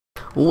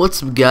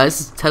What's up, guys?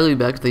 It's Tele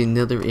back with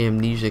another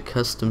Amnesia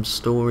custom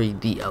story,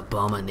 The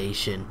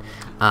Abomination.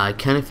 I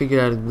kind of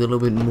figured out a little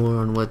bit more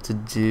on what to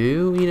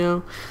do, you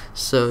know,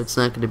 so it's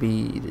not going to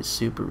be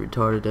super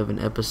retarded of an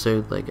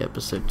episode like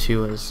episode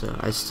 2 is.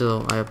 I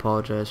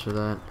apologize for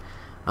that.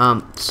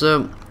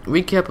 So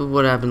recap of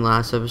what happened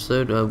last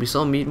episode. We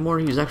saw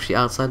Meatmore. He was actually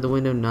outside the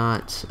window,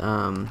 not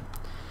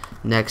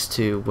next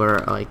to where,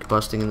 like,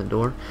 busting in the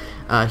door.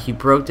 He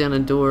broke down a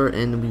door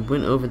and we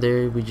went over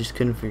there. We just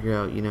couldn't figure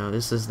out, you know,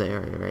 this is the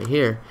area right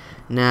here.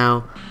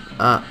 Now,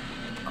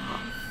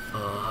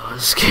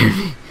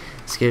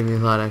 scared me a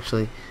lot,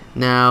 actually.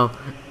 Now,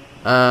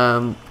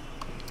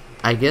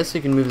 I guess we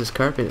can move this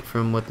carpet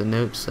from what the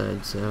note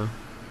said, so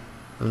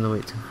I'm gonna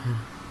wait.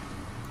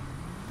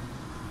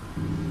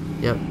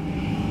 Yep.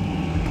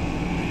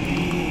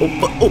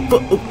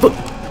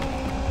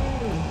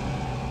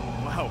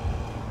 Wow.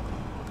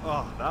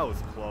 Oh, that was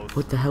close.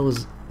 What the hell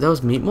was that?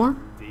 Was Meatmore?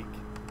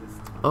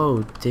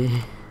 Oh,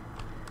 damn.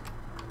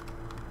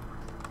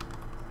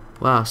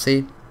 Wow,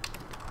 see?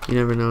 You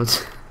never know.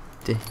 It's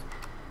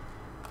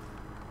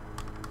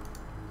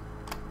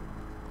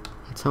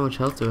That's how much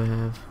health do I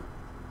have?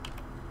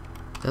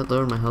 Did that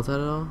lower my health at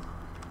all?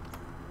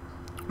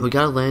 We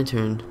got a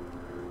lantern,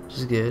 which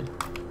is good.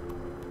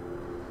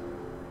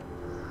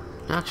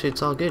 Actually,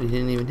 it's all good. He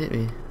didn't even hit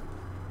me.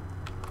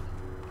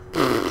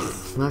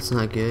 That's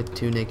not good.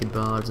 Two naked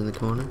bods in the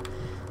corner.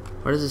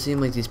 Why does it seem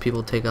like these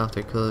people take off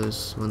their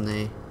clothes when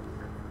they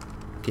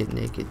get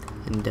naked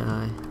and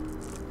die?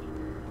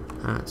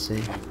 Let's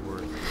see.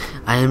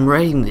 I am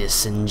writing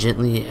this in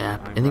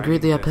a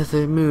greatly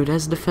apathetic mood.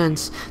 As a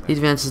defense, the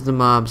advances of the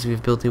mobs, we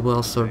have built a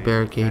well-stored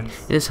barricade.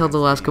 It has held the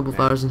last couple of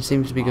hours and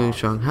seems to be going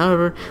strong.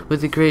 However,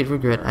 with a great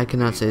regret, I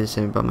cannot say the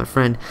same about my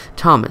friend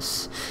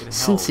Thomas.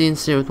 Since the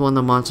incident with one of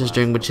the monsters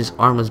during which his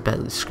arm was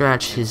badly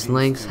scratched, his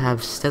strengths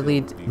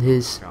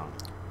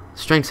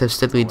have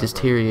steadily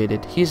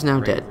deteriorated. He is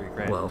now dead.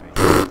 Well,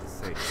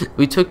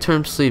 we took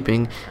turns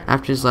sleeping.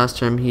 After his last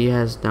term, he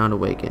has now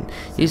awakened.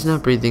 He's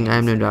not breathing. I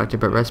am no doctor,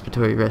 but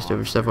respiratory rest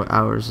over several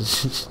hours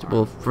is just,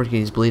 well, freaking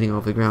he's bleeding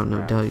off the ground. No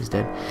doubt he's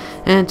dead.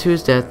 And to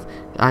his death,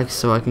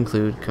 so I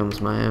conclude,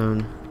 comes my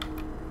own.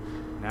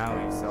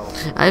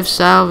 I have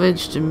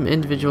salvaged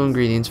individual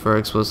ingredients for our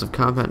explosive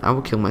compound. I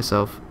will kill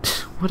myself.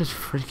 What a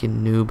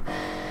freaking noob.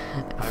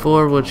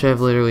 For which I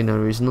have literally no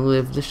reason to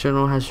live. This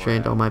journal has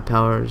drained all my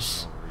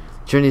powers.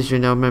 Journeys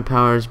drained all my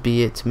powers,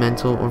 be it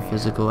mental or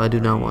physical. I do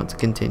not want to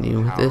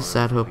continue. With this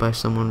sad hope, I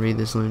someone read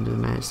this learn to the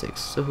magic.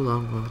 So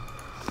long, bro.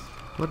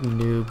 What a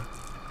noob.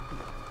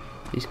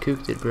 He's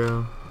cooked it,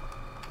 bro.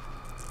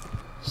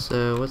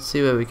 So let's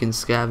see what we can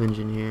scavenge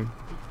in here.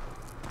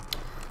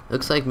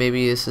 Looks like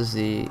maybe this is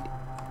the.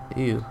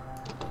 Ew.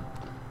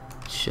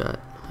 Shut.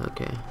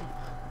 Okay.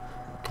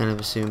 Kind of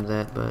assumed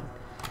that, but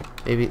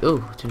maybe.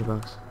 Oh,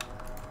 tinderbox.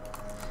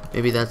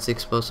 Maybe that's the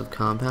explosive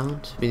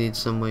compound. We need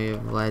some way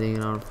of lighting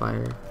it on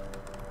fire.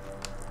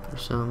 Or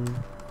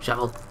some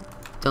shovel.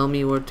 Tell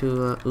me where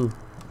to, ooh.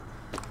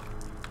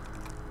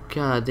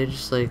 God, they're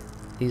just like,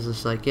 he's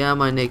just like, yeah,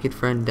 my naked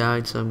friend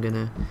died, so I'm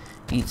gonna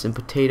eat some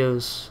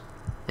potatoes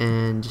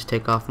and just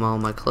take off all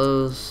my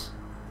clothes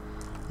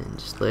and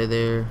just lay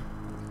there.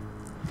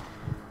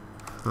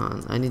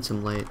 I need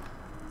some light.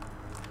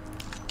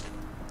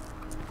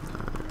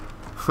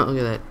 Look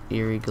at that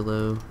eerie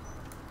glow.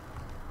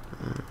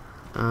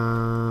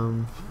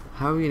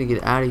 How are we gonna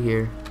get out of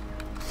here?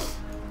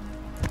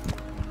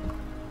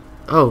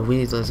 Oh, we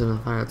need to light something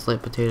on fire. Let's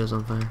light potatoes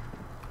on fire.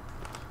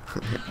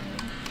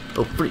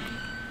 Oh, freak!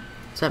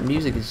 That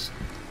music is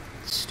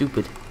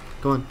stupid.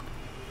 Go on.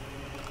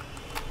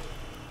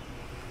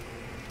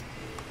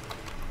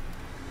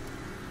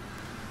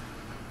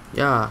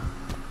 Yeah.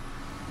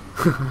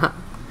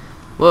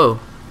 Whoa.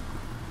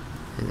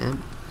 And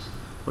then,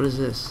 what is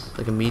this?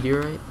 Like a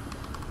meteorite?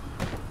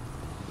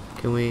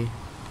 Can we?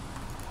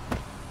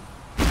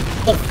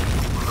 Oh!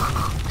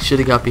 Should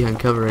have got behind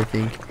cover, I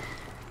think.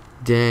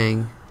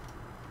 Dang.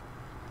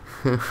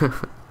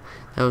 That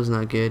was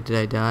not good. Did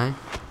I die?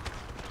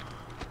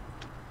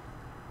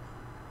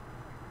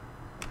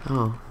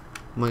 Oh.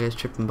 My guy's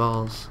tripping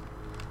balls.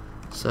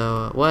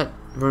 So, what?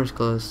 Room's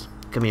closed.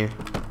 Come here.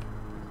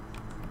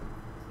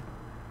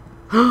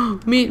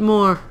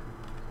 Meatmore!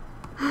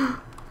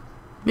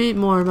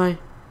 Meatmore, my.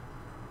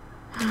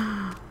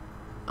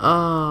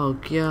 Oh,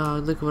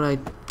 God. Look what I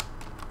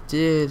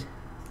did.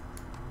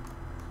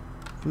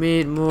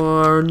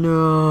 Meatmore,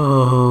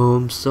 no.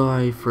 I'm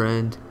sorry,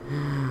 friend.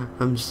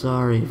 I'm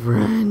sorry,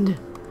 friend.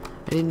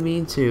 I didn't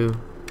mean to.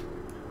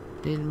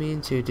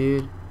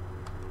 Dude.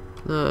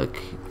 Look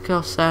how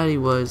sad he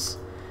was.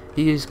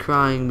 He was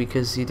crying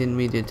because he didn't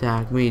mean to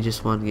attack me. He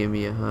just wanted to give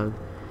me a hug.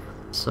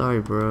 Sorry,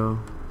 bro.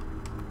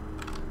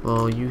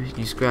 Well,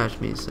 you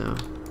scratched me, so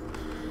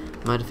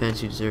in my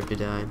defense, you deserve to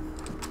die.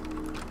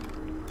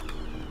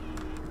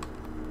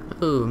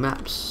 Oh,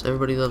 maps.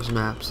 Everybody loves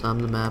maps. I'm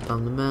the map.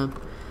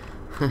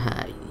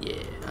 Haha,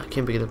 yeah. I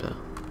can't pick it up though.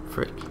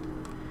 Frick.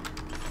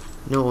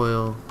 No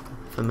oil.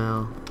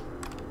 FML.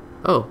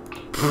 Oh.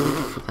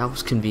 That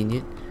was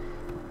convenient.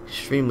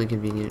 Extremely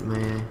convenient,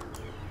 may I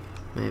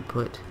may I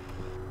put?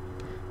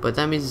 But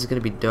that means it's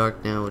gonna be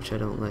dark now, which I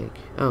don't like.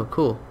 Oh,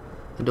 cool.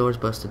 The door's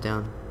busted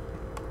down.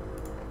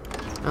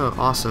 Oh,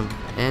 awesome.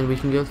 And we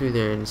can go through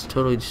there, and it's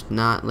totally just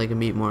not like a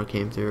meat more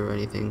came through or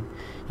anything.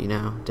 You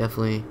know,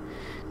 definitely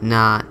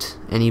not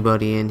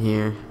anybody in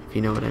here, if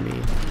you know what I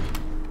mean.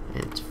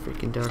 And it's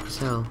freaking dark as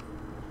hell.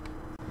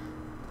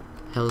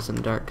 Hell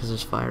isn't dark because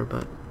there's fire,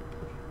 but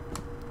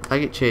if I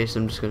get chased,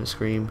 I'm just gonna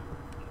scream.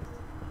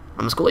 I'm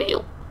gonna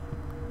squeal.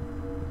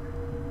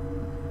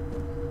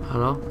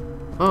 Hello?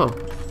 Oh,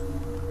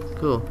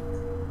 cool.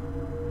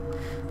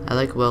 I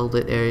like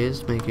well-lit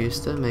areas. Me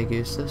gusta, me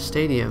gusta.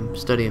 Studium.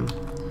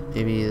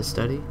 Maybe the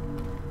study.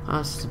 Ah,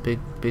 this is a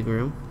big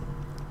room.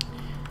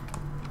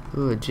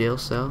 Ooh, a jail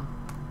cell.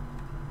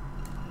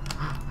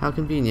 How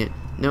convenient.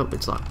 Nope,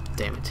 it's locked.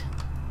 Damn it.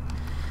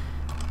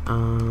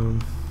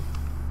 And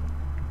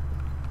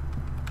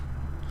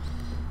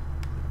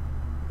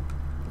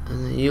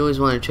then you always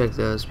want to check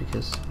those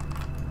because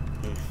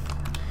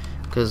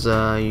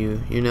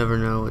you never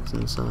know what's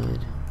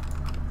inside.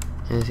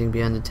 Anything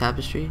behind the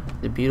tapestry?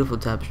 The beautiful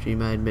tapestry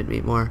might admit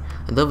me more.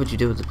 I love what you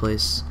did with the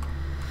place.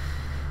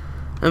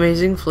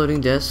 Amazing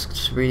floating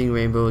desks, reading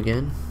rainbow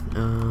again.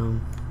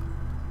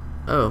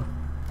 Oh,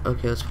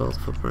 okay, let's follow the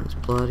footprints.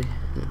 Bloody.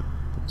 No.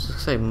 This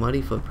looks like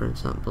muddy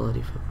footprints, not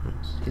bloody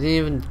footprints. You didn't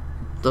even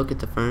look at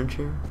the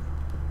furniture.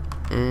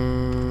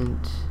 And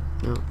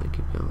no, we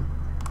keep going.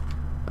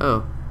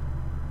 Oh.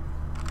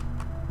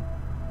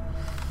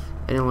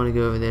 I don't want to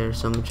go over there,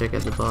 so I'm gonna check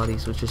out the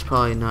bodies, which is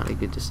probably not a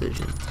good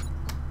decision.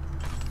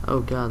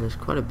 Oh god, there's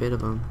quite a bit of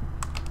them.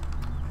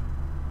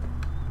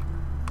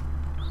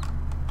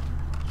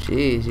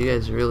 Jeez, you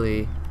guys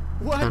really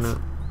kind of...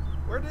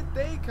 Where did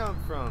they come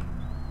from?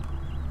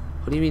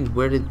 What do you mean,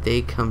 where did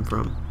they come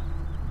from?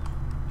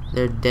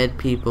 They're dead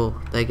people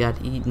that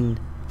got eaten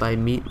by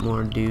meat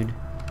more, dude.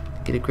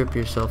 Get a grip of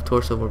yourself.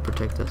 Torso will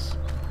protect us.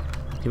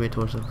 Give me a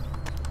torso.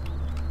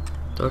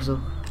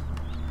 Torso.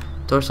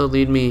 Torso,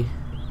 lead me.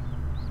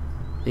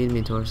 Lead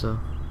me, torso.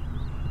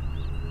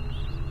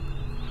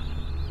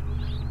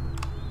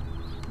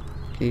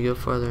 Can you go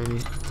farther?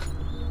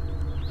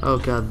 Oh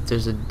god,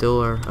 there's a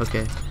door.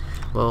 Okay.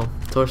 Well,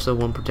 torso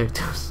won't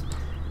protect us.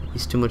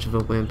 He's too much of a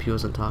wimp. He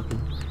wasn't talking.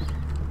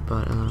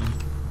 But,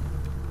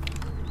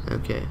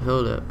 okay,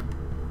 hold up.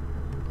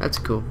 That's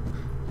cool.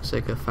 Looks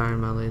like a fire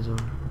in my laser.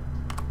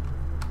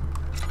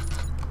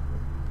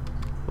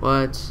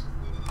 What?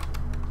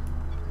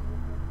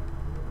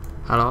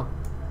 Hello?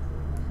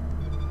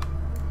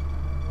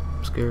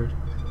 I'm scared.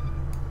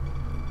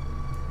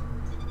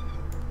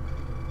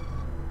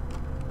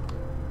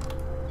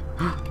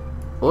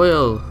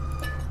 Oil!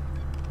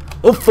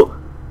 Oh,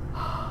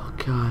 oh,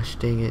 gosh,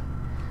 dang it.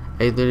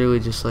 I literally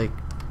just like...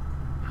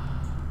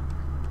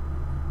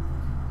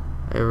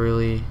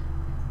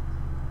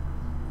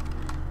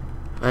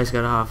 I just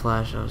got a hot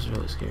flash. That was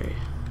really scary.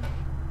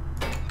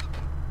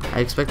 I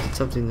expected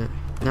something that...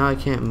 Now I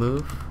can't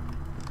move?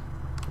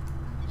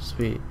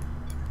 Sweet.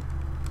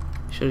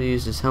 Should have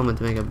used this helmet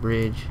to make a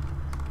bridge.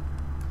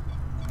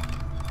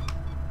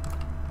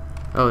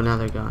 Oh, now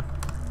they're gone.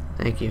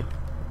 Thank you.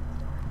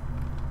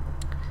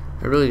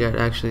 I really got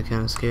actually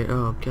kind of scared.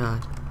 Oh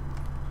god.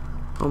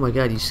 Oh my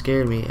god, you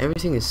scared me.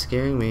 Everything is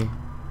scaring me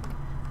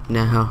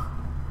now.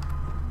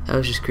 That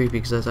was just creepy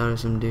because I thought it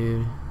was some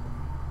dude.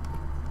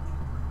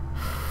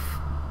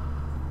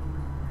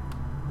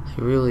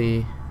 I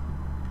really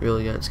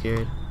got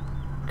scared.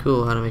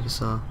 Cool, how to make a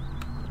saw.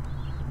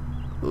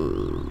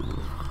 Ooh.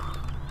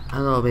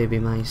 Hello, baby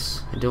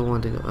mice. I don't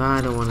want to go.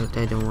 I don't want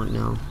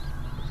no.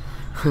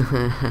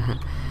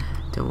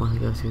 Don't want to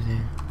go through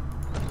there.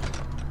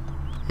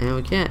 And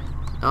we can't.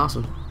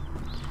 Awesome.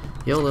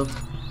 YOLO.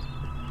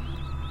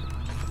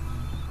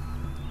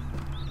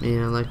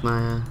 Man, I like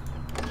my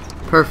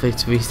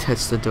perfect. We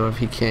touch the door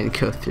we can't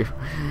go through.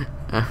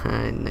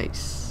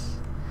 Nice.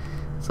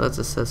 So let's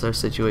assess our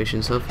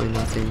situations. Hopefully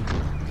nothing.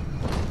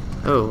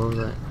 Oh, what was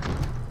that?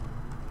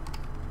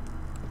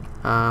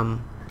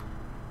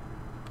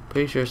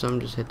 Pretty sure someone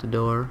just hit the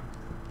door.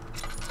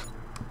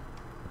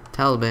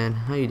 Taliban,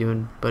 how you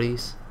doing,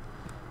 buddies?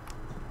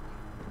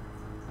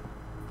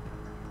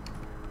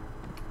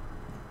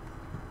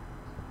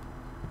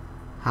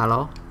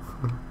 Hello?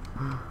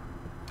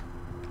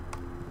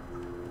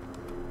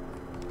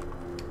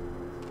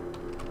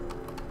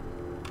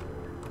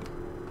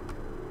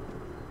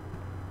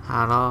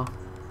 Hello?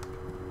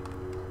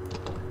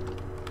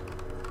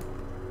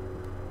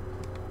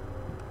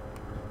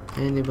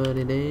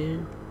 Anybody there?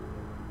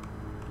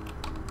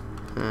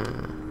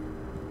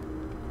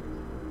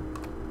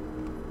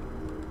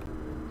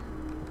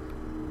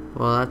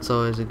 Well, that's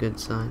always a good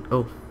sign.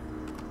 Oh,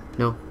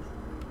 no.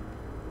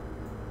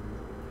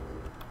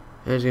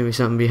 There's gonna be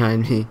something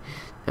behind me.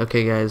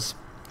 Okay, guys.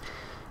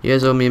 You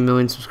guys owe me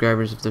 1,000,000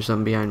 subscribers if there's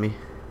something behind me.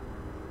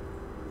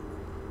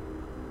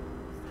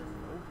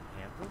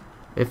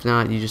 If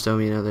not, you just owe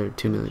me another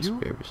 2,000,000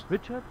 subscribers.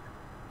 Richard?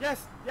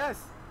 Yes,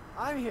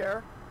 I'm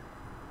here.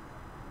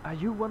 Are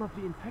you one of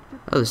the infected?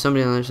 Oh, there's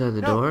somebody on the other side of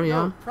the door,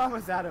 yeah? No,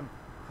 promise, Adam.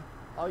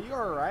 Oh, you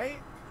alright?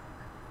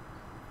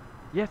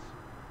 Yes,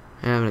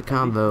 having a At least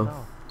combo.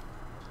 now.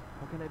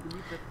 How can I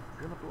believe that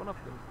you're not one of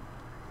them?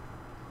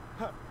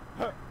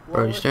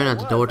 Bro, you're staring if I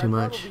at the door was, too I'd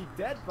much. probably be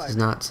dead by This is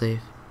now. not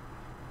safe.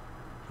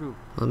 True.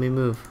 Let me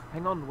move.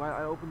 Hang on while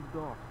I open the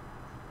door.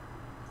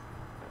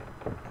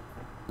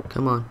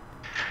 Come on.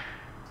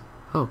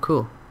 Oh,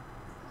 cool.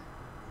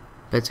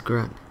 That's a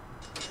grunt.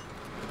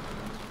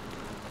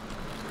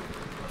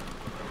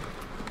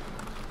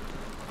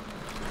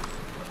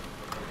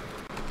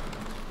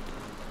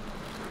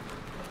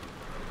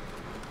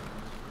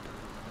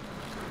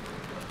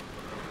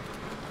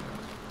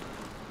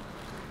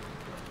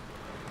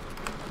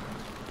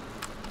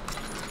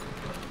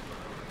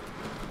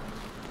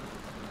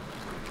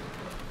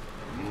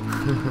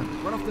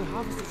 One of the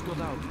harvesters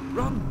got out.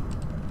 Run!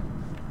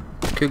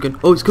 Cooking.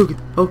 Oh, it's cooking.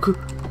 Oh, cook.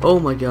 Oh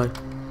my god.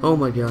 Oh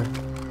my god.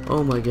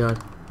 Oh my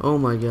god. Oh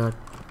my god.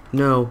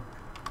 No.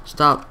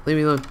 Stop. Leave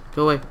me alone.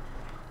 Go away.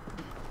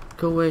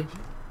 Go away.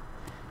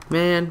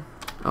 Man.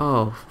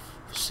 Oh,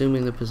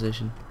 assuming the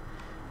position.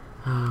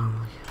 Oh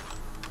my god.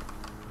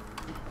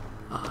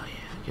 Oh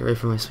yeah. Get ready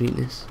for my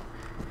sweetness.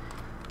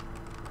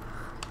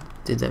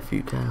 Did that for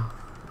you, Kyle.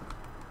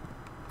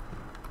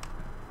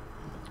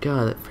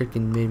 God, that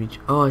freaking made me.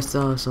 Oh, I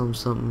saw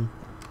something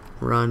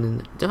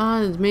running.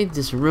 God, it made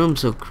this room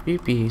so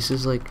creepy. It's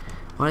just like,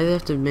 why did they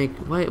have to make?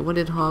 Why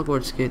did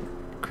Hogwarts get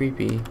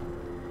creepy?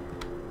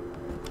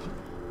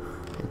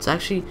 It's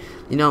actually,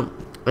 you know,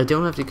 I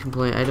don't have to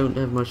complain. I don't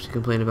have much to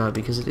complain about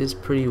because it is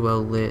pretty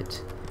well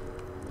lit.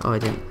 Oh, I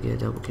didn't. Yeah,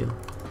 double kill.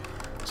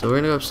 So we're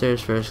gonna go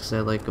upstairs first because I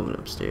like going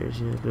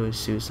upstairs. You know, I could always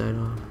suicide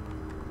off.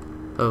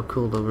 Oh,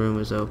 cool. The room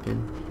is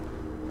open.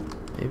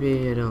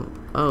 Maybe I don't.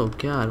 Oh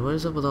god, what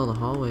is up with all the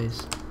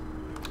hallways?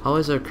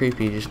 Hallways are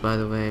creepy, just by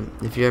the way,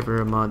 if you're ever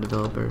a mod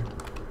developer.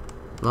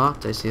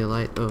 Locked, I see a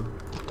light. Oh.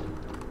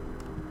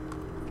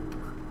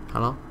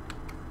 Hello?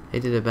 They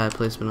did a bad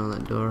placement on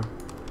that door.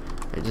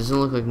 It doesn't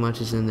look like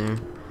much is in there.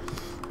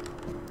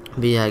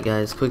 But yeah,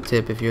 guys, quick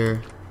tip if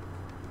you're...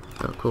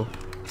 Oh, cool.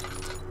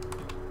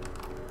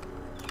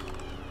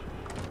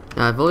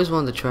 Now, I've always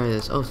wanted to try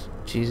this. Oh,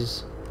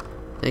 Jesus.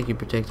 Thank you for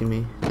protecting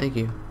me. Thank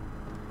you.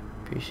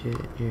 Appreciate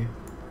it. Here.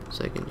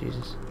 Second,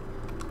 Jesus.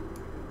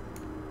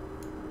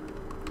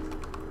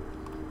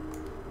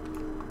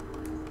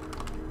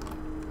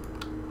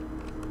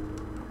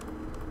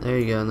 There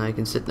you go. Now I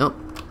can sit. Nope.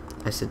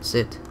 I said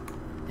sit.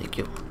 Thank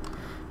you.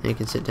 Now you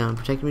can sit down.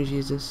 Protect me,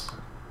 Jesus.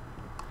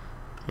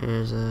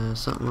 There's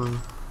something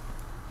on.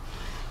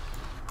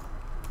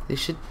 They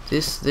should.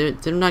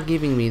 They're not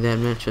giving me that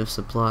much of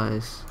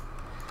supplies.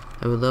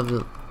 I would love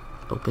to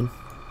open.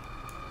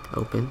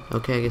 Open.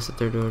 Okay, I guess the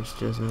third door just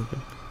doesn't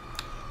open.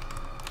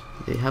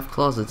 They have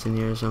closets in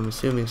here, so I'm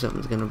assuming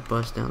something's gonna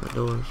bust down the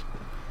doors.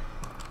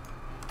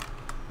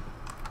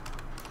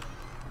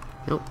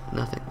 Nope,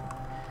 nothing.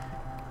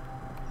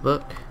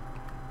 Book.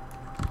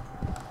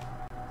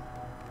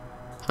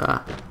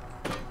 Ah.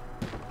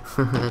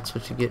 That's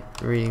what you get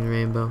reading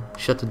Rainbow.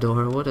 Shut the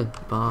door. What a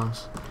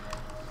boss.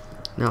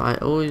 Now,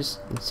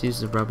 let's use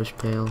the rubbish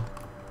pail.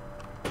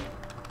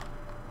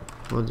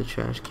 Or the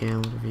trash can,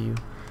 whatever you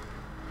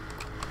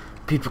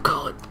people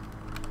call it.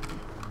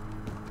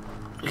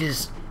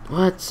 Because,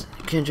 what?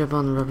 You can't jump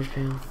on the rubbish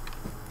pail.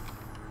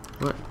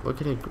 What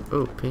could I...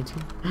 Oh,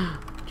 painting?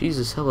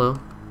 Jesus, hello.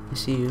 I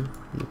see you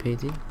in the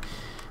painting.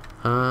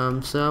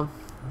 So,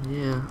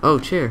 yeah. Oh,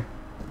 chair.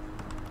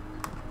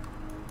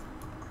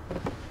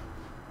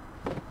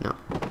 No.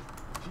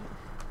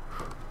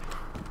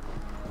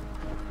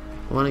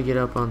 I want to get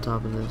up on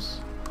top of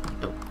this.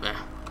 Oh,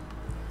 ah.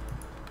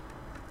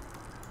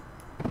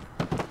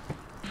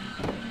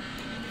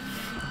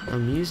 The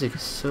music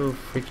is so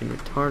freaking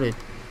retarded.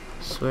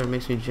 I swear it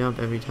makes me jump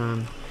every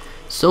time.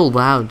 So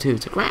loud too.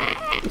 It's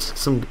like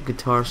some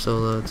guitar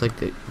solo. It's like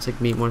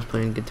Meatmore's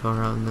playing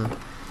guitar out in the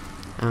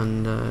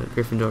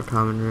Gryffindor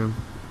common room.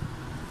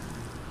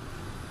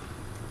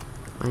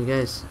 Alright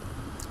guys,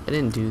 I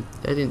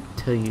didn't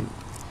tell you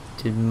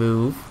to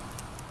move.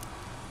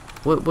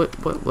 What,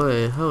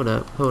 hold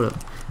up.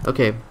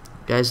 Okay,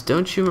 guys,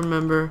 don't you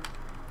remember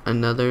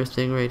another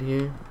thing right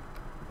here?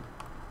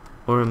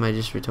 Or am I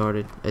just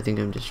retarded? I think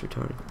I'm just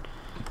retarded.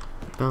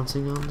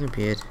 Bouncing on the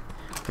bed.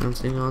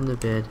 Bouncing on the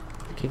bed.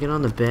 Can't get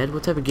on the bed?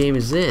 What type of game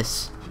is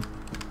this?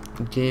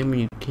 A game where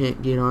you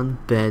can't get on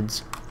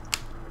beds.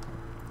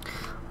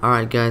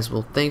 Alright guys,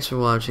 well thanks for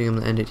watching. I'm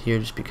gonna end it here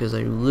just because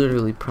I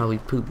literally probably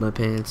pooped my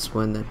pants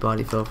when that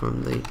body fell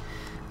from the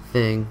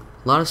thing.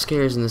 A lot of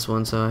scares in this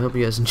one, so I hope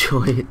you guys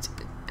enjoy it.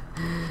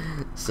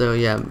 So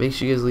yeah, make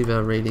sure you guys leave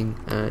a rating.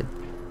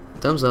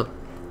 Thumbs up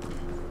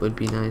would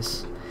be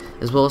nice.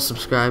 As well as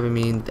subscribe. I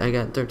mean, I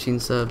got 13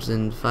 subs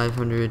and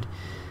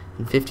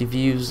 550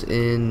 views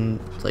in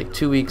like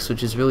 2 weeks,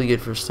 which is really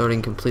good for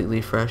starting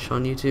completely fresh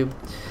on YouTube.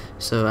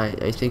 So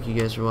I thank you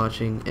guys for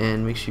watching,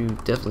 and make sure you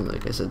definitely,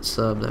 like I said,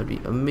 sub. That would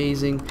be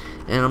amazing.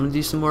 And I'm gonna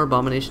do some more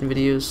Abomination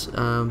videos,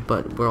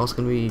 but we're also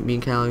gonna be, me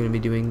and Kyle are gonna be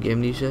doing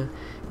Amnesia.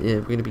 Yeah,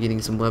 we're gonna be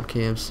getting some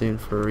webcams soon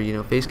for,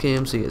 face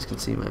cam, so you guys can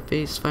see my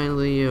face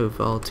finally, of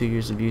all 2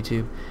 years of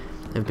YouTube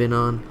I've been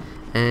on.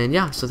 And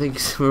yeah, so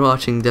thanks for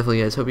watching.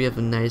 Definitely, guys. Hope you have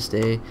a nice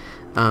day.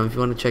 If you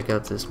want to check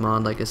out this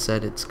mod, like I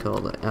said, it's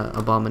called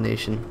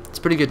Abomination. It's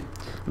pretty good.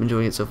 I'm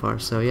enjoying it so far.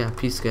 So yeah,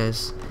 peace,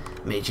 guys.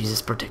 May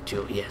Jesus protect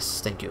you.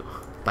 Yes, thank you.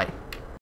 Bye.